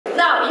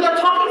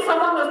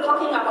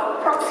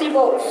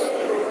votes.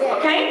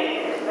 Okay?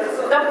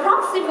 The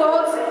proxy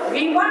votes,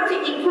 we want to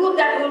include,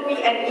 that will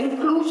be an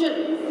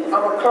inclusion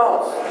of a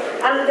clause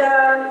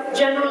under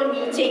general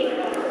meeting.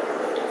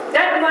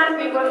 That one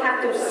we will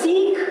have to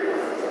seek.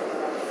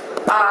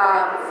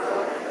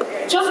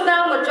 Just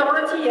now,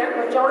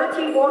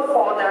 majority vote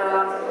for the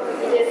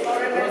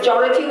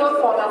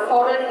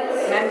foreign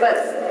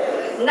members.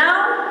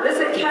 Now,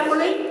 listen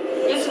carefully.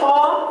 It's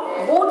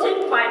for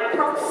voting by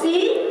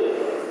proxy,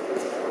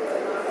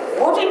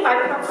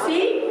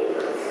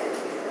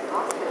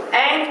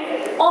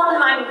 and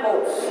online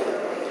votes.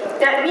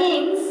 That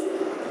means,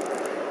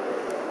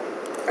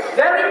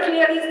 very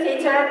clearly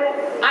stated,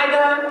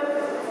 either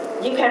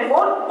you can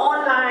vote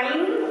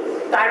online,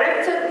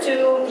 directed to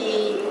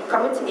the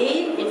committee.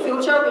 In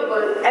future, we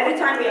will, every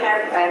time we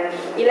have an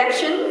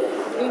election,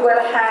 we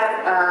will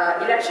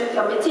have election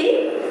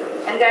committee,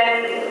 and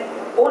then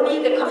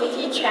only the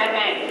committee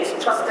chairman is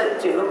trusted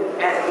to look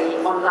at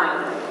the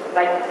online.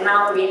 Like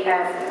now we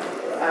have,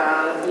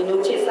 you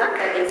notice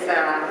that is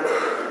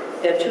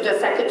to the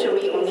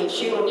secretary only.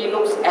 She only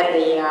looks at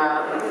the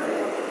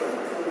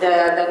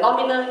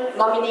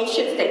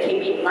nominations that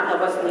came in. None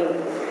of us knew.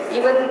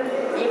 Even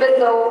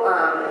though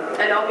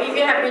you know, we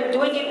have been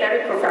doing it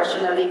very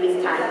professionally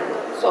this time.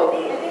 So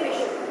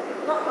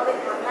not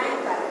voting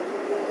online, but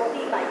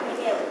voting by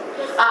email.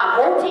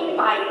 Voting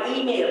by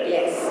email,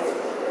 yes.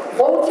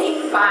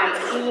 Voting by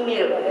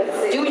email.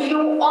 Do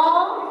you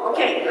all?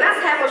 Okay,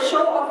 let's have a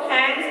show of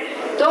hands.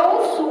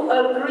 Those who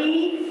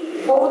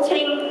agree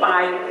voting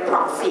by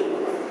proxy.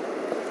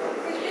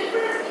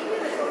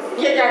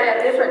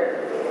 Yeah, different.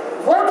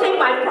 Voting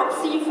by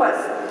proxy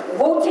first.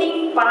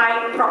 Voting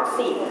by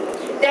proxy.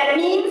 That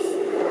means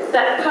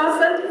that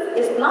person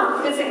is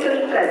not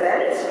physically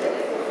present,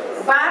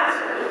 but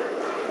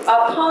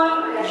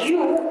appoint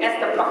you as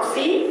the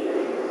proxy,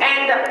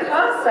 and the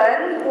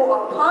person who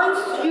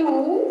appoints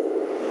you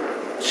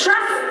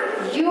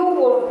trusts you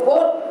will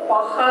vote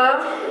for her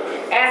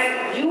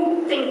as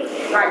you think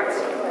right.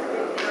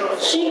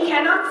 She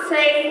cannot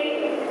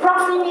say,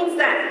 proxy means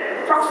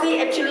that. Proxy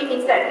actually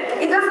means that.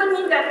 It doesn't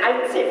mean that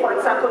I say, for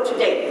example,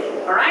 today,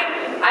 all right?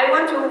 I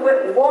want to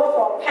vote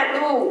for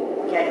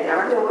Petaling. Okay, I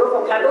want to vote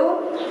for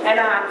Petaling, and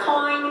I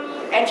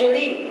appoint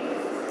Angeline.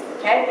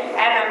 Okay,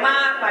 and I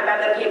mark my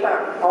ballot paper,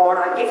 or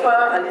I give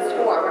her a list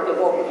who I want to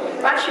vote.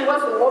 But she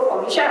wants to vote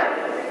for Michelle.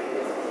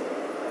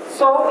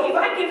 So if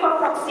I give her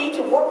proxy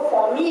to vote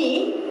for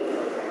me,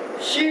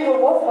 she will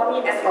vote for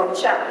me as for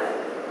Michelle.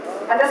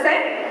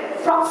 Understand?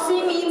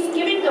 Proxy means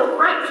giving the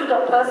right to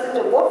the person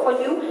to vote for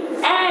you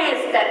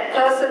as that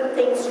person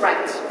thinks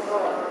right.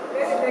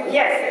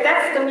 Yes,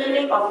 that's the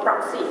meaning of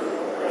proxy.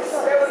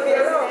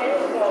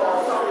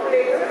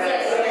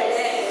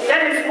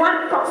 That is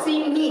what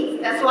proxy means.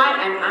 That's why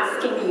I'm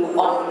asking you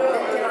all.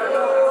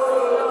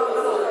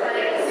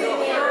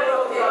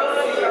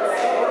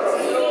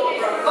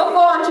 Go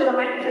on to the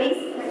mic,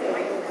 please.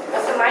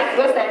 That's the mic.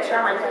 Where's the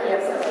extra mic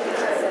here?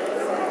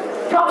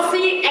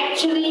 Proxy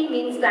actually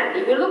means that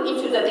if you look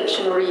into the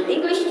dictionary,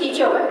 English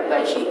teacher,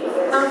 where is she?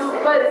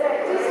 But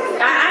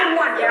I'm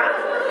one, yeah.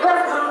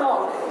 Where's one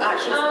more?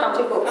 She's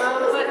counting books.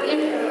 But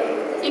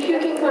if you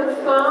can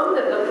confirm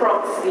that the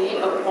proxy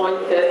has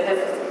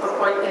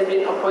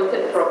been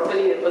appointed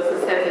properly, the person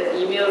sends an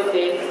email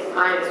saying,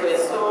 I am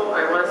so-and-so,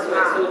 I want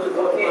so-and-so to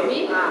vote for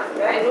me,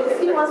 I don't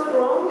see what's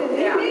wrong with it.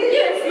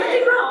 Yes,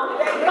 nothing wrong.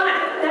 But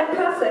that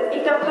person,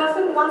 if the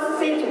person wants to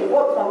say to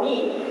vote for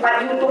me,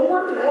 but you don't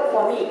want to vote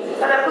for me,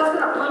 but the person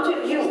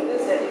appointed you,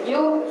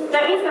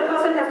 that means the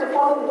person has to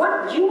follow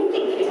what you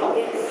think, you know.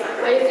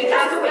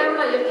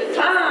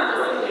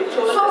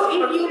 So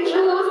if you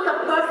choose the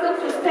person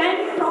to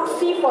stand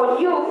proxy for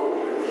you,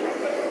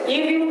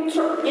 if you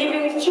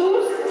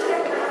choose,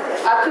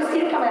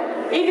 Christine, come in.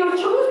 If you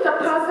choose the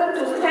person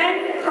to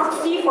stand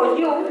proxy for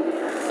you,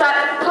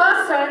 that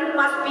person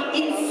must be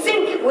in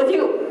sync with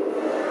you.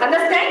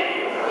 Understand?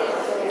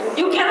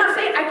 You cannot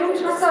say, I don't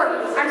trust her.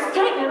 I'm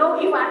scared, you know,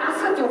 if I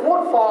ask her to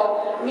vote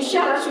for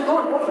Michelle, I should go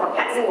and vote for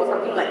Petaling or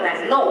something like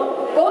that.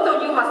 No. Both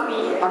of you must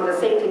be on the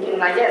same thinking,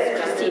 like,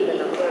 yes, Christine.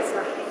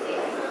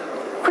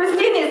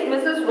 Christine is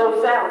Mrs.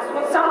 Roselle.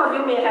 Some of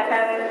you may have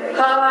had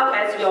her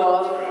as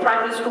your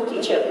primary school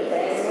teacher.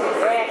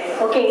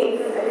 Okay.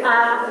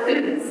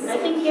 I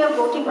think here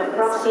voting by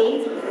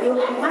proxy, you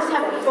must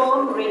have a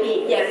form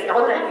ready. Yes,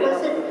 all that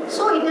person.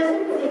 So it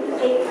doesn't.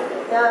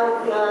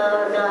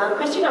 The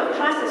question of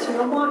trust is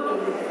no more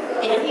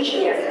an issue.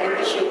 Yes, an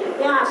issue.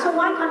 Yeah. So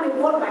why can't we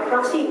vote by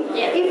proxy?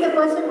 Yes. If the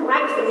person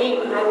writes the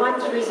name, I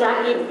want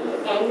Teresa in,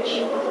 and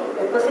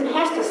the person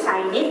has to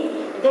sign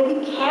it, then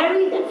we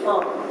carry that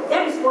form.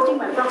 That is voting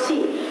by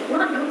proxy.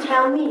 Not you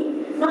tell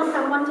me. Not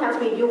someone tells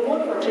me you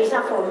vote for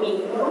Teresa for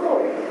me.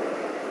 No.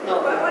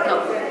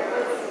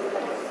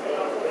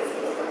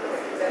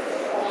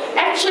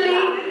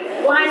 Actually,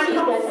 why is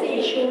that's the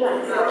issue?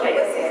 Okay,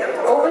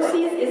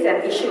 overseas is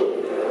an issue.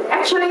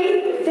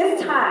 Actually,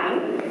 this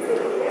time,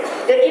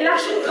 the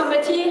election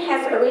committee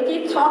has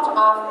already thought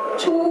of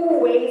 2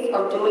 ways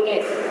of doing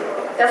it.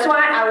 That's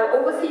why our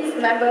overseas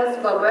members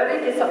were very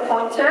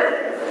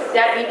disappointed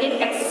that we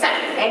didn't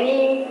accept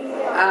any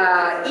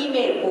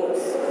email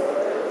votes.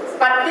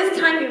 But this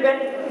time we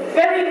went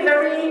very,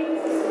 very,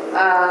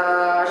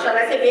 shall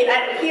I say, we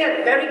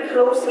adhered very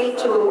closely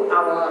to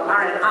our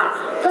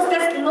R&R, because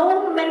there's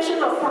no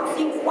mention of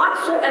proxy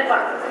whatsoever.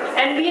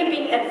 And we have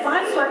been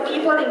advised by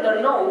people in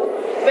the know,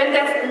 when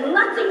there's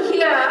nothing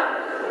here,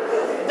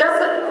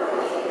 doesn't...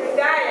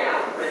 Jaya.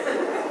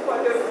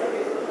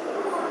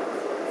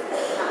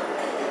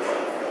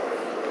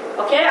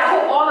 Okay, I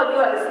hope all of you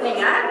are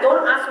listening.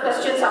 Don't ask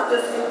questions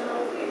after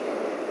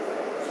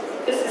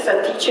this is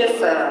a teacher's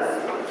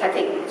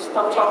tactic.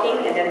 Stop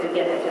talking and then to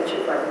get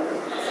attention from you.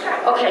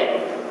 Okay.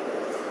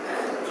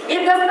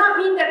 It does not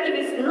mean that if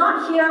it's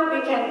not here,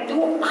 we can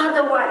do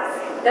otherwise.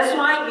 That's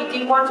why we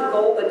didn't want to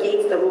go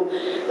against the rule.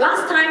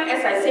 Last time,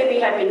 as I said, we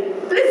have been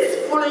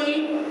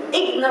blissfully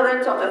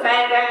ignorant of the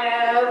fact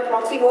that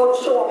proxy vote,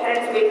 show of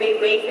hands,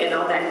 wave, and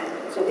all that.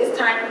 So this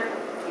time,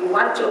 we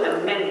want to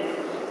amend.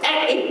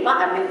 Add in,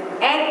 not amend,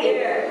 add in.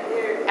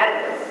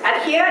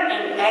 Adhere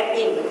and add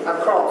in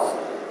across.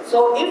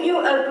 So if you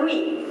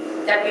agree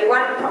that we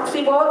want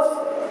proxy votes,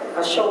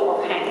 a show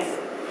of hands.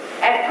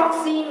 And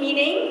proxy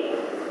meaning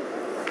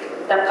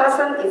the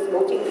person is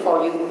voting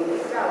for you.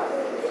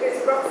 It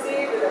is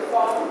proxy with a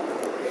form.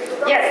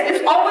 Yes,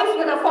 it's always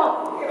with a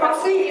form.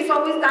 Proxy is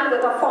always done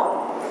with a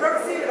form.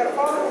 Proxy with a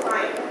form,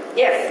 fine.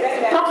 Yes,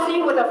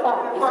 proxy with a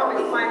form. Form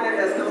is fine, then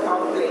there's no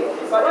foul play.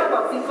 But what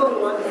about people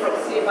who want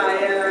proxy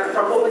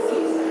from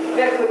overseas?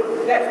 That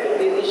could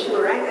be an issue,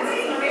 right?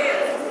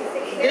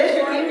 They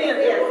should email,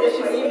 yes, they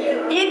should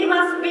email. It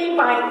must be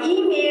by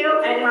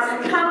email and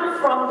must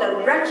come from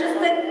the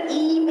registered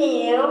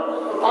email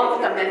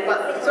of the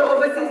member. So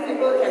overseas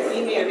people can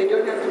email, they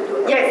don't have to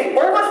do it. Yes,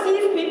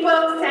 overseas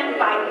people send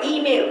by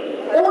email.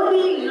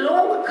 Only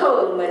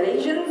local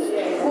Malaysians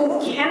who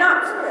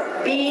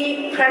cannot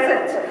be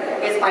present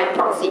is by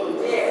proxy.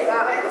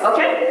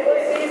 Okay?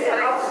 Overseas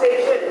and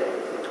outstation.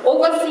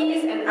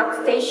 Overseas and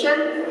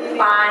outstation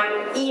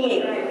by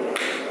email.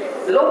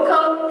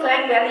 Local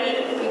Klang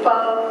Valley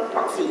people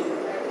proxy.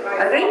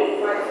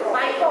 Agree?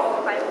 By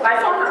phone. By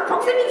phone.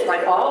 Proxy means by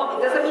phone.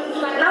 It doesn't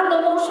mean now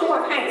no more show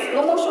of hands.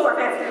 No more show of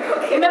hands.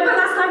 Remember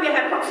last time we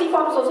had proxy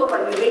forms also,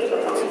 but we raised the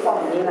proxy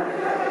form only.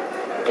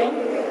 Okay?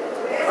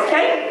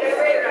 Okay?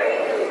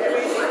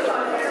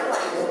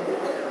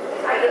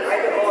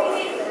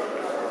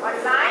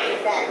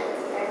 Online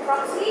and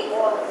proxy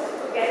or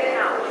get it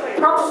out?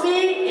 Proxy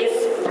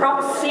is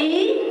proxy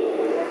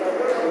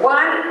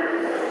one.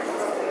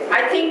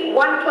 I think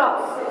one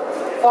clause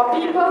for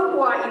people who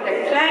are in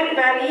the Klang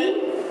Valley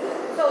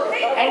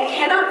and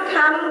cannot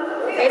come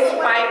is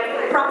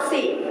by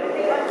proxy.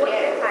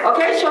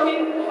 Okay, show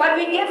me. But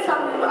we get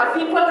some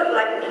people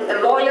like the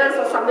lawyers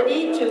or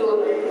somebody to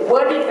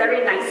word it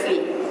very nicely.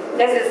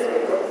 This is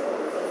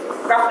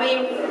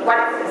roughly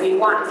what we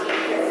want.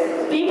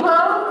 People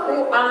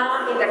who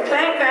are in the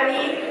Klang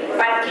Valley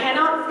but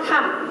cannot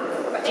come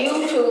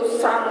due to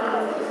some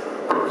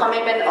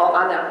commitment or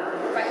other.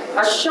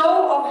 A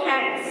show of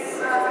hands.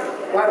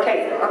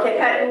 Okay,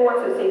 Pat, who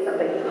wants to say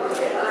something?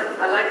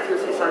 I'd like to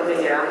say something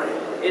here.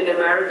 In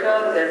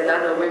America, they've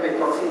done away with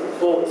proxy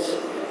votes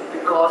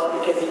because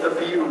it can be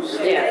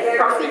abused. Yeah,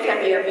 proxy can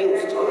be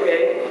abused.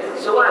 Okay,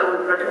 so what I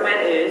would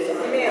recommend is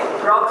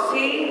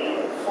proxy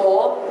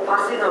for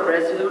passing of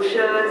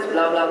resolutions,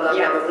 blah, blah, blah,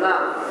 Yeah. blah, blah,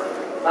 blah.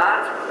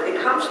 But when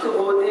it comes to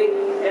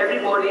voting,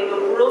 everybody,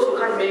 those who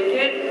can't make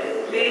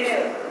it, please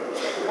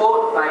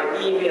vote by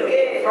email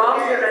from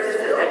the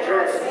registered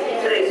address.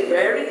 So it's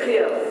very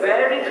clear,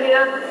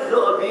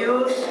 no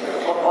abuse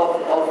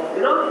of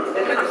you know,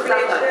 that kind of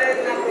stuff.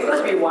 You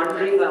must be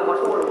wondering,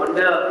 what more to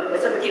wonder.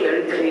 Let's make it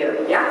very clear.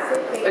 Yeah?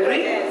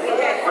 Agree?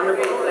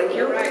 Wonderful, thank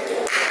you.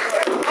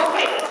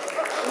 Okay,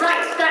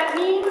 right, that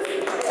means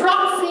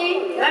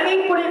proxy, let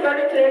me put it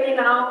very clearly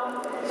now.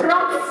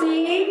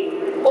 Proxy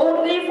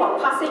only for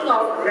passing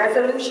of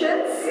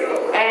resolutions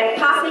and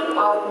passing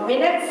of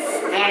minutes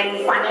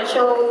and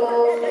financial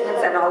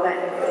statements and all that.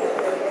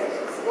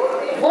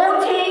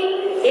 Voting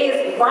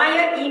is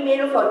via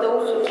email for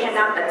those who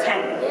cannot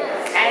attend.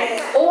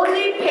 And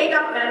only paid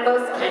up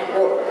members can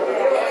vote.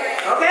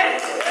 Okay?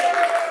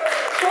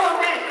 Show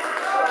of hands.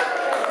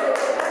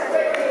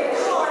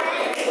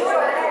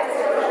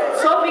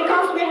 So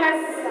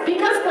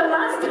because the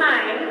last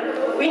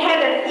time we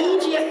had an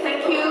EGM,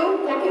 thank you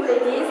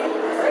ladies.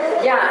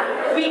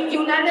 Yeah, we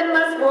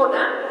unanimous vote.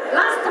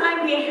 Last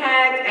time we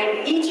had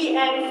an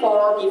EGM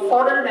for the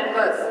foreign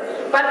members,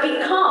 but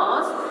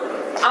because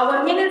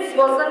our minutes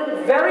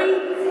wasn't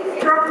very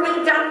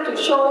properly done to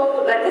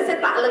show, like this is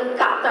tak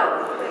lengkap tau.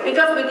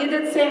 Because we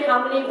didn't say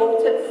how many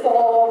voted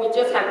for, we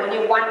just had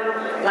only one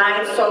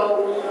line,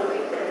 so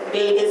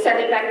they sent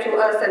it back to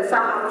us and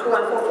somehow 2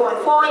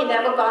 and 4, it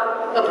never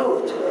got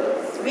approved.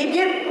 We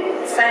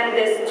did send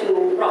this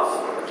to Ross,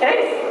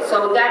 okay?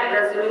 So that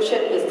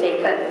resolution is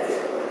taken.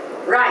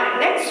 Right,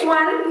 next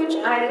one which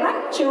I'd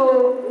like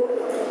to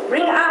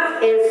bring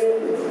up is,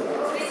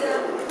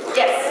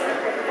 yes.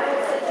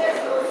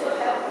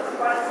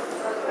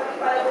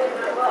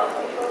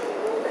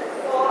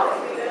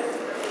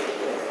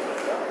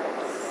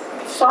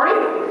 Sorry?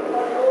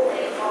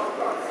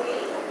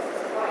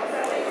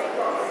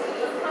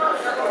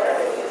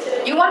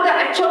 You want the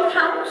actual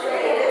count?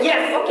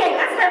 Yes, okay,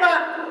 let's have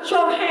a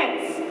show of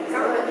hands.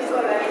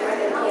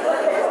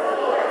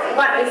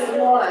 But it's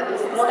smaller,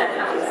 it's more than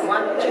half. It's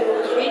 1,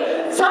 2,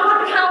 3.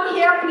 Someone count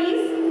here,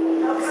 please.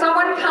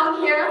 Someone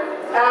count here.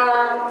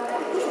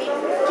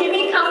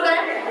 Kimmy, count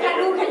there. Can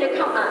you count?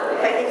 Count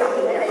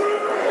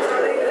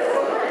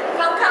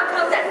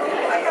that.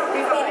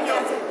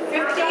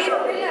 15.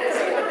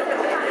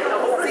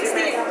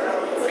 16.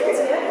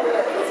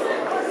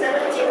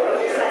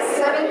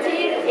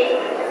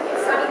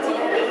 17,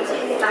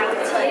 18, 19,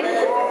 20.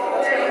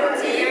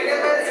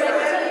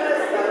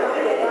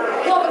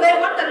 No, but they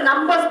want the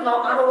numbers, no,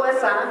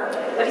 otherwise,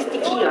 very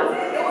sticky.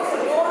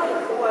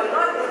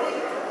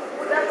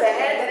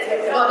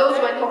 No, those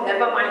went home,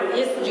 never mind.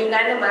 It's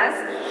unanimous.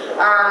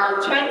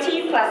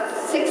 20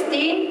 plus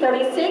 16,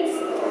 36.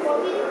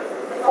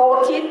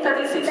 14,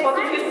 36,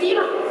 40, 50.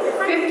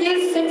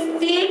 50,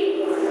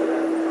 60.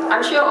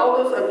 I'm sure all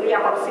those agree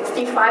about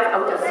 65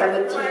 out of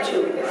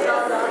 72.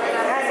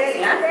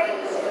 Yeah?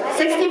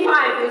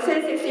 65, you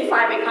say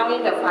 65, we count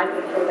in the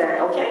 5 people there,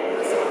 okay?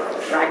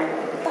 Right.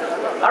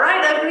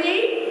 Alright,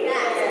 agree?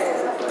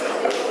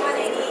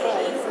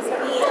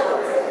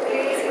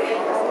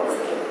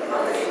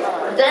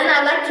 Then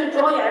I'd like to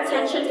draw your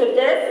attention to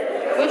this,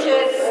 which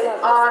is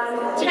on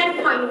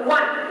 10.1.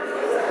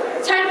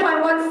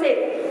 10.1 says,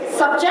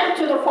 subject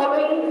to the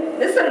following,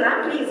 listen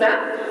now please,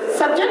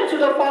 subject to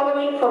the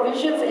following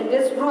provisions in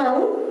this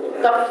rule,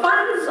 the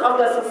funds of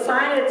the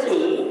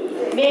society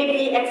may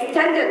be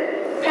extended.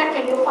 Pat,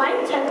 can you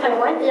find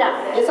 10.1?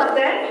 Yeah, it's up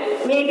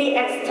there. May be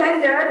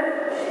extended,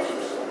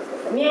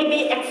 may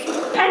be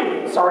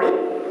expend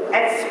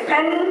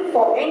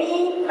for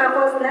any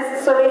purpose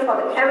necessary for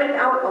the carrying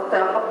out of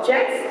the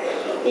objects,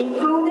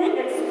 including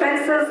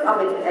expenses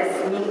of its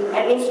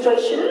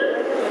administration,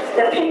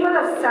 the payment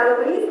of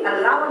salaries,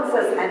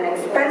 allowances and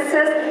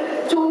expenses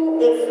to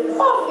its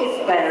office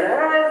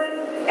bearers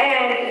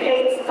and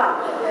paid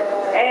staff,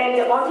 and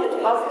the audit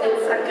of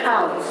its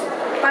accounts.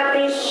 But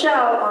they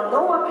shall on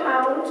no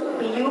account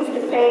be used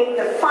to pay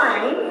the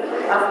fine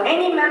of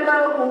any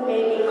member who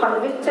may be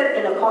convicted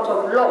in a court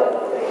of law.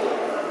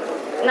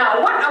 Now,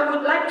 what I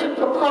would like to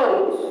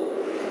propose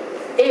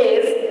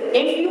is,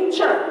 in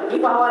future,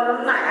 if our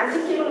alumni, I'm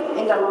thinking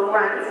in the long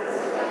run,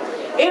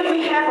 if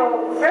we have a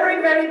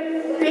very, very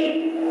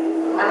big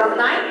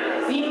alumni,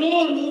 we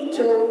may need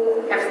to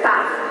have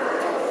staff,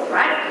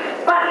 right?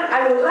 But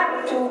I would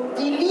like to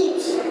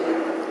delete,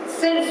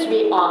 since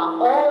we are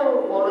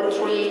all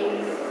voluntary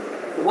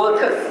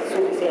workers,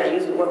 so we say, I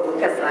use the word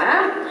workers,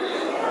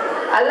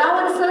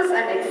 allowances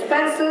and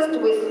expenses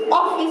to its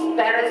office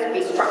bearers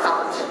be struck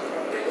out.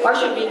 Why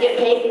should we get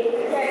paid?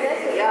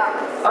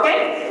 Yeah. Okay?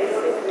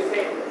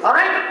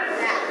 Alright?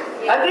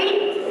 Agree?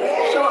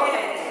 Sure.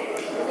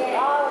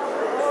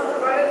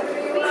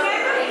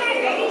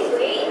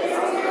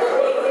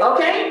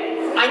 Okay?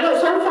 I know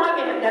so far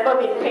we have never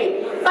been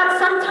paid. But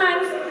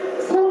sometimes,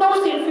 who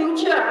knows in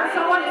future,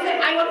 someone will say,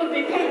 I want to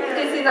be paid.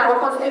 This is our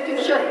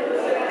constitution.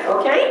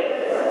 Okay?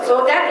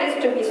 So that is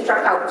to be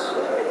struck out.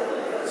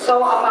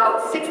 So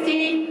about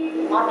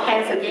 60 on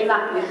hands again,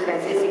 you can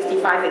say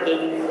 65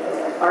 again.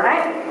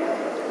 Alright?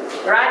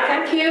 Right,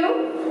 thank you.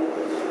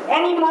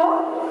 Any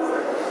more?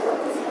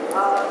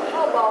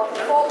 How about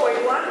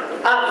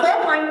 4.1?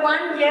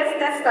 4.1, yes,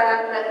 that's the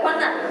one.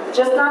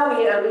 Just now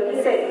we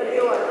already said.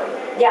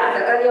 Yeah,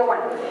 the earlier one.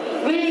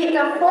 Really,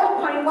 the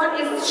 4.1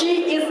 is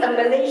she is a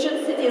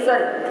Malaysian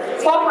citizen.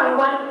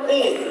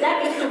 4.1a,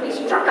 that is to be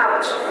struck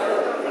out.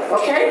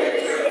 Okay?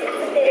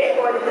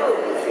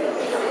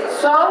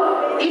 8.2. So,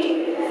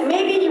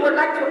 maybe you would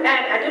like to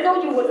add, I don't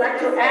know you would like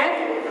to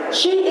add,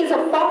 she is a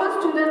former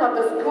student of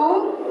the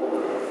school,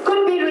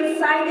 could be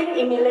residing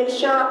in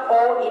Malaysia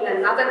or in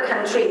another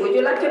country. Would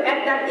you like to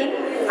add that in?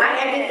 I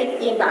added it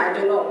in, but I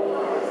don't know.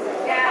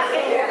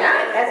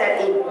 Yeah, add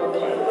that in.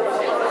 Okay.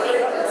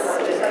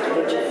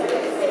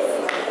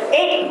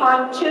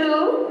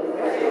 8.2.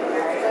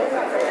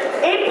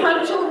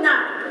 8.2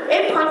 now.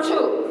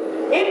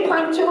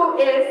 8.2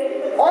 is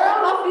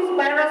all office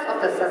bearers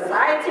of the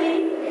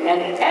society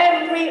and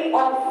every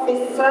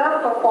officer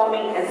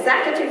performing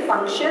executive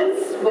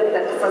functions with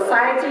the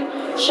society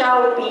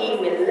shall be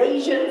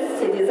Malaysian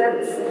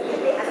citizens.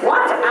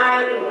 What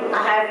I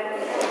have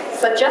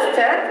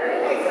suggested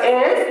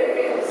is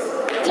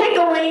take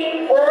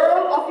away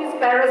all office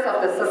bearers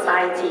of the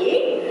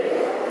society,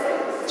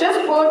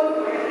 just put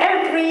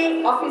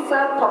every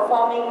officer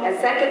performing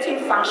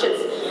executive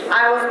functions.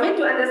 I was made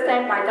to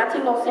understand by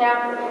Datin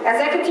Nosia,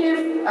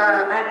 executive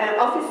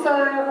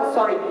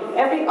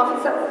every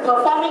officer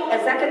performing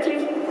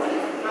executive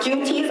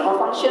duties or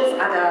functions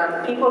are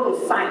the people who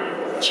sign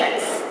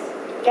checks.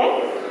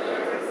 Okay?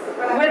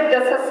 With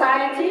the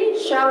society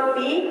shall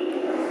be,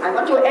 I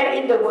want to add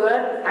in the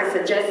word, I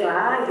suggest,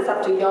 it's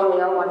up to you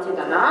all want it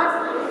or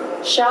not.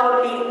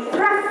 shall be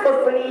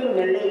preferably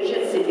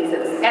Malaysian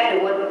citizens. Add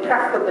the word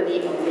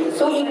preferably only.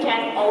 So you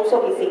can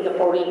also be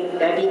Singaporean,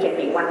 then we can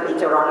be one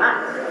later on.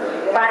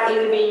 But it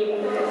will be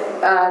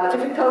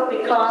difficult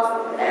because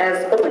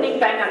as opening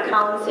bank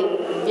accounts,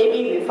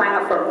 maybe we find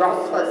out from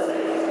Ross first.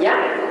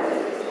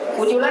 Yeah?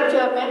 Would you like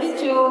to amend it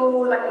to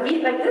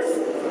read like this?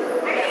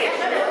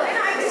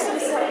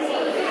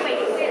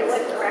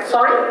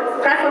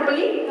 Sorry?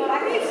 Preferably? No, I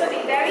think it's going to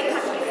be very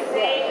confusing.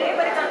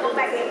 Everybody's going to go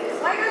back in.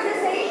 Why does it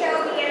say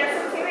shall be an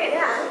Assuntarian?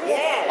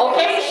 Yeah.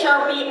 Okay,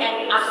 shall be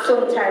an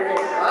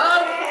Assuntarian.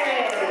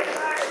 Okay.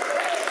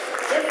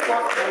 This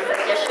was my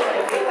suggestion.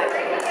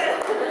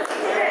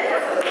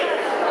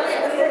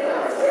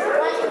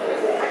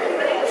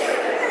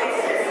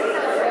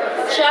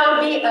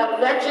 Shall be a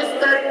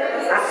registered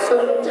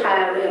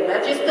Assuntarian.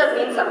 Registered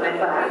means a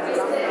member.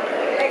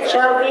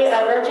 Shall be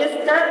a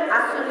registered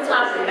Assunta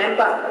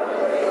member.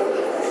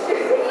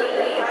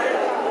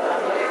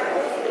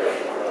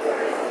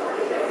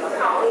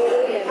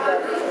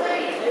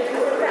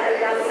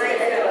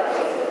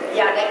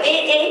 Yeah, the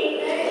AA.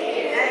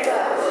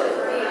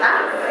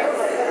 Huh?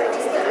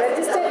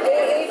 Registered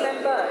AA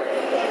member.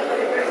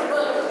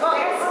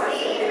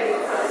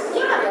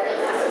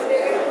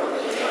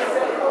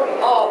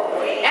 Oh,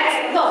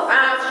 no,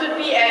 should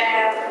be a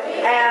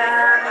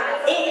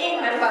AA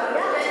member.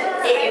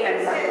 AA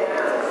member.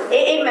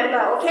 AA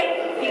member, okay?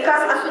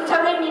 Because Assunta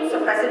means the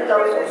president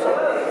also.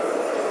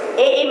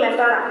 AA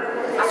member,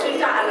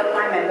 Assunta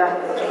Alumni member.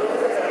 Okay.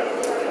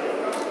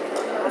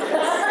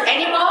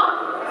 Any more?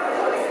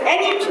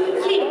 Any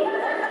tweaking?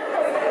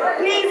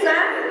 Please,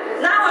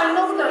 now I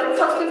know the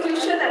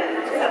Constitution at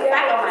the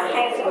back of my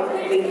hands.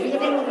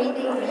 Reading.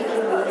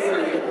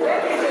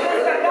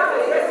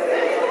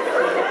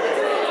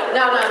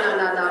 No.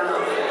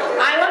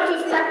 I want to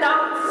step down.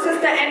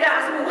 Sister Enda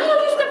asked me, why are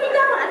you stepping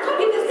down? I taught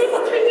you this thing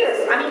for 3 years.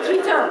 I mean 3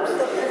 terms.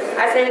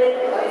 I said,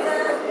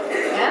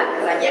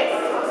 yeah, like yes.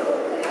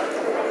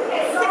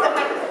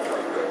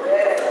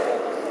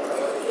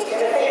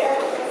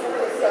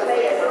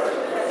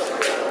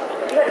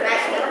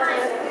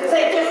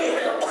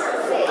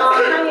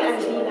 Hi,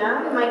 Angina.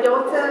 My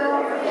daughter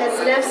has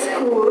left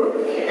school,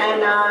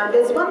 and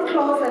there's one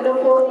clause under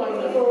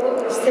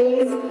 4.4 which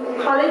says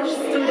college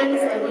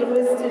students and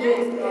university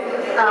students.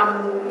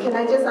 Can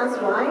I just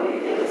ask why?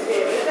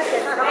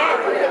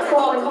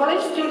 For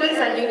college students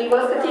and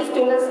university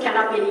students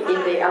cannot be in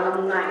the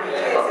alumni.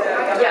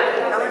 Yeah.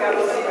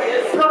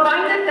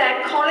 Provided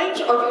that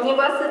college or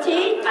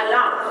university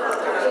allow.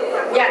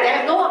 Yeah, they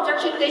have no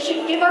objection. They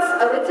should give us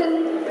a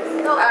written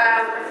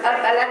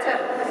a letter.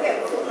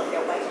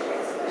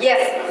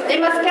 Yes, they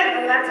must get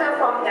a letter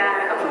from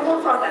the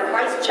approval from the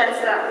vice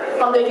chancellor,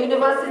 from the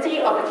university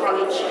or the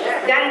college.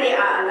 Then they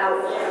are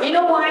allowed. You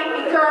know why?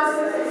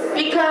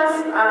 Because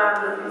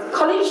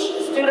college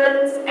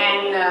students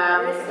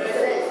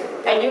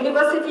and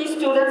university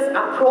students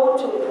are prone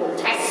to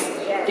protest.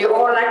 They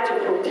all like to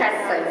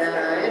protest,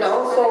 and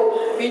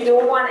so we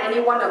don't want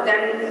any one of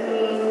them.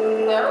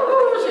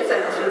 Oh, she's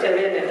an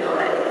Assuntarian and all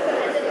that.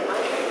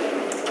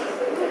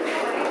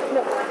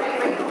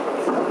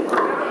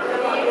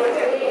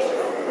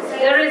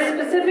 There is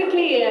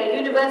specifically a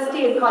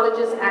University and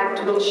Colleges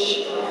Act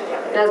which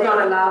does not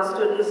allow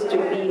students to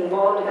be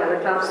involved in other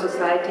club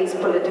societies,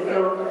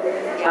 political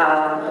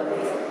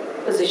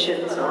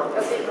positions or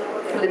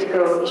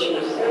political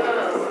issues.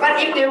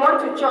 But if they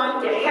want to join,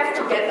 they have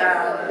to get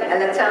a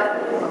letter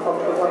of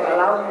approval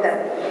allowing them.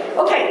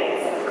 Okay,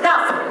 now,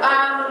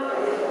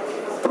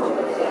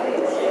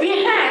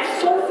 we have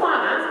so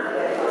far,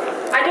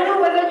 I don't know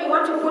whether you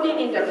want to put it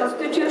in the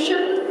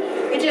Constitution.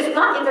 It is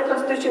not in the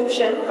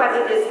Constitution, but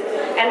it is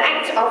an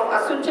act of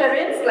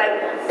Assuntarians,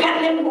 like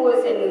Petaling, who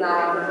is in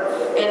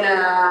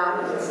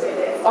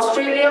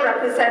Australia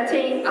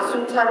representing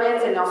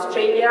Assuntarians in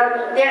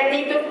Australia.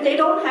 They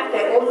don't have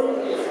their own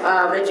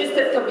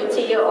registered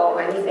committee or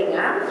anything.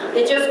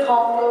 They just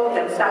call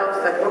themselves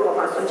a group of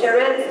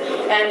Assuntarians.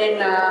 And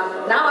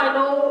now I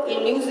know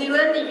in New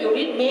Zealand, if you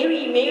read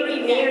Mary,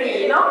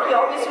 you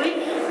always read.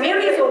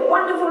 Mary is a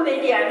wonderful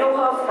lady. I know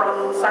her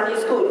from Sunday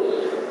school.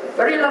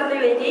 Very lovely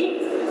lady.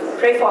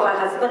 Pray for her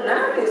husband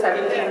who's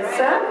having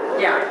cancer.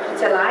 Yeah,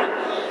 July.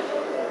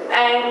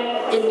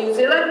 And in New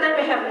Zealand, then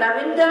we have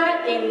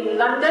Narinda in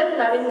London.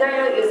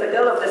 Narinda is a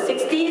girl of the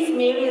 60s.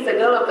 Mary is a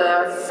girl of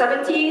the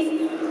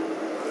 70s.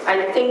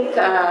 I think,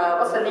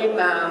 what's her name?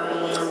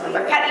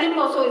 Petaling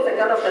also is a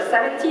girl of the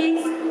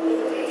 70s.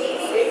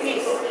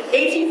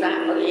 80s,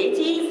 early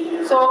 80s.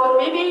 So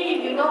maybe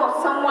if you know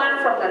of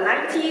someone from the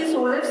 90s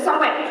who lives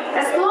somewhere,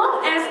 as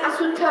long as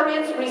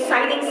Assuntarians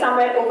residing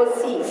somewhere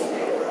overseas,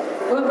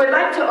 we would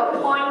like to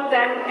appoint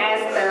them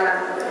as the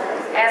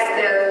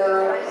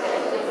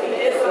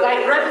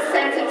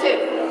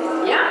representative,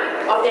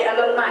 of the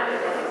alumni.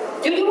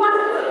 Do you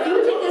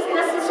think it's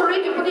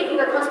necessary to put it in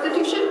the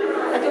Constitution?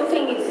 I don't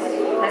think it's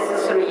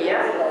necessary,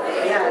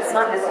 Yeah, it's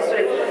not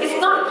necessary. It's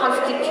not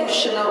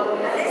constitutional.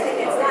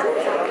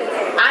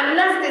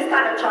 Unless they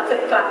start a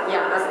chartered club,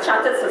 a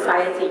chartered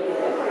society.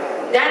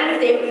 then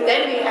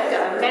we have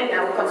to amend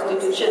our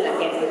constitution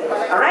again.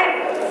 All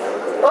right?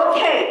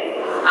 Okay.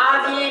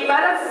 Are the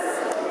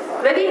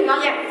ballots ready?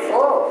 Not yet.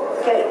 Oh,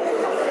 okay.